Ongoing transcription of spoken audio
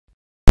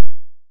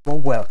So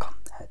welcome.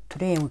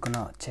 Today we're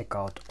gonna check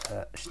out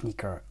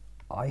Snickers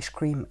ice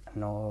cream,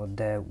 no,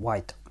 the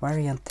white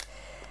variant,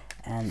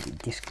 and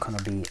this is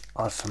gonna be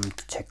awesome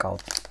to check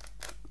out.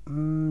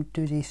 Do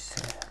this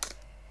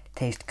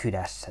taste good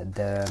as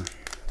the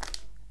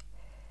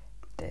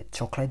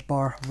chocolate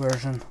bar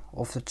version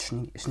of the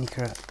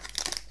Snickers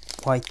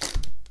White?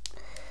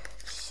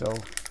 So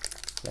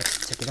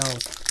let's check it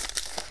out.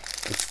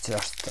 It's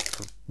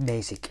just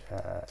basic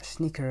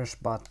Snickers,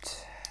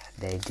 but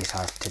they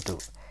decided to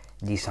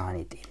design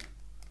it in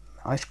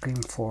ice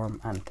cream form,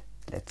 and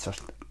let's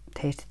just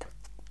taste it.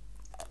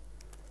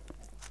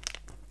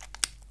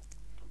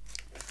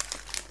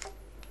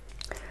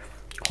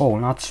 Whole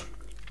nuts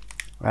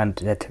and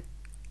that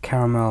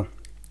caramel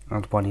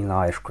and vanilla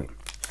ice cream.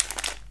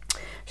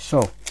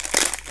 So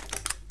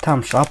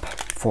thumbs up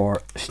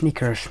for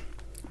Snickers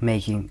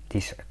making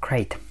this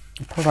great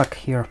product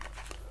here.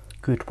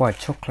 Good white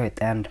chocolate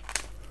and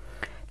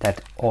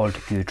that old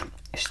good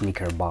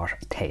Snickers bar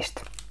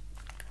taste.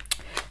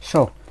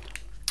 So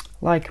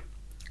like,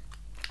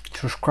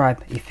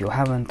 subscribe if you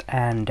haven't,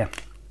 and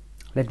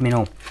let me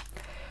know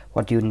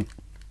what you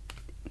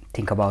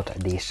think about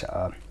these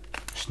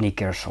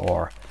Snickers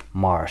or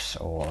Mars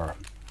or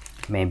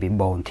maybe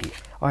Bounty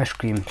ice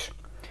creams.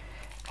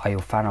 Are you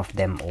a fan of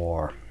them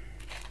or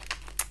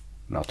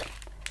not?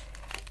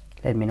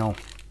 Let me know.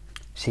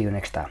 See you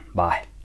next time. Bye.